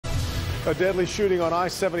A deadly shooting on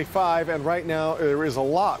I-75, and right now there is a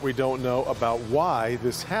lot we don't know about why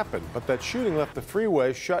this happened. But that shooting left the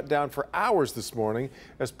freeway shut down for hours this morning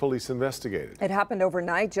as police investigated. It happened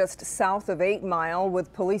overnight just south of 8 Mile,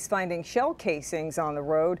 with police finding shell casings on the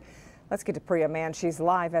road. Let's get to Priya Mann. She's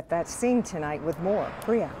live at that scene tonight with more.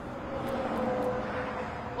 Priya.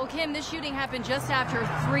 Well, Kim, this shooting happened just after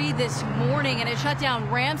 3 this morning, and it shut down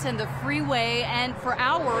ramps and the freeway and for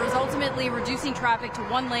hours, ultimately reducing traffic to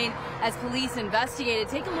one lane as police investigated.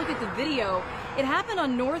 Take a look at the video. It happened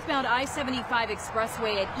on northbound I-75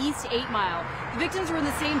 expressway at East 8 Mile. The victims were in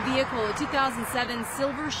the same vehicle, a 2007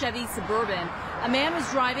 silver Chevy Suburban. A man was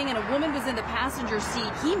driving and a woman was in the passenger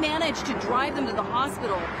seat. He managed to drive them to the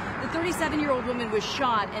hospital. The 37-year-old woman was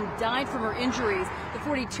shot and died from her injuries. The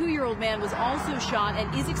 42-year-old man was also shot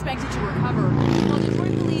and is expected to recover. While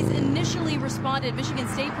Detroit police initially responded, Michigan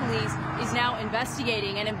State Police is now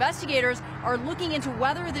investigating, and investigators are looking into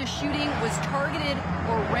whether this shooting was targeted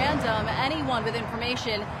or random. Anyone with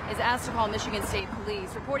information is asked to call Michigan State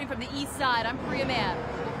Police. Reporting from the east side, I'm Priya Mann.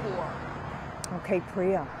 Okay,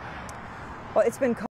 Priya. Well, it's been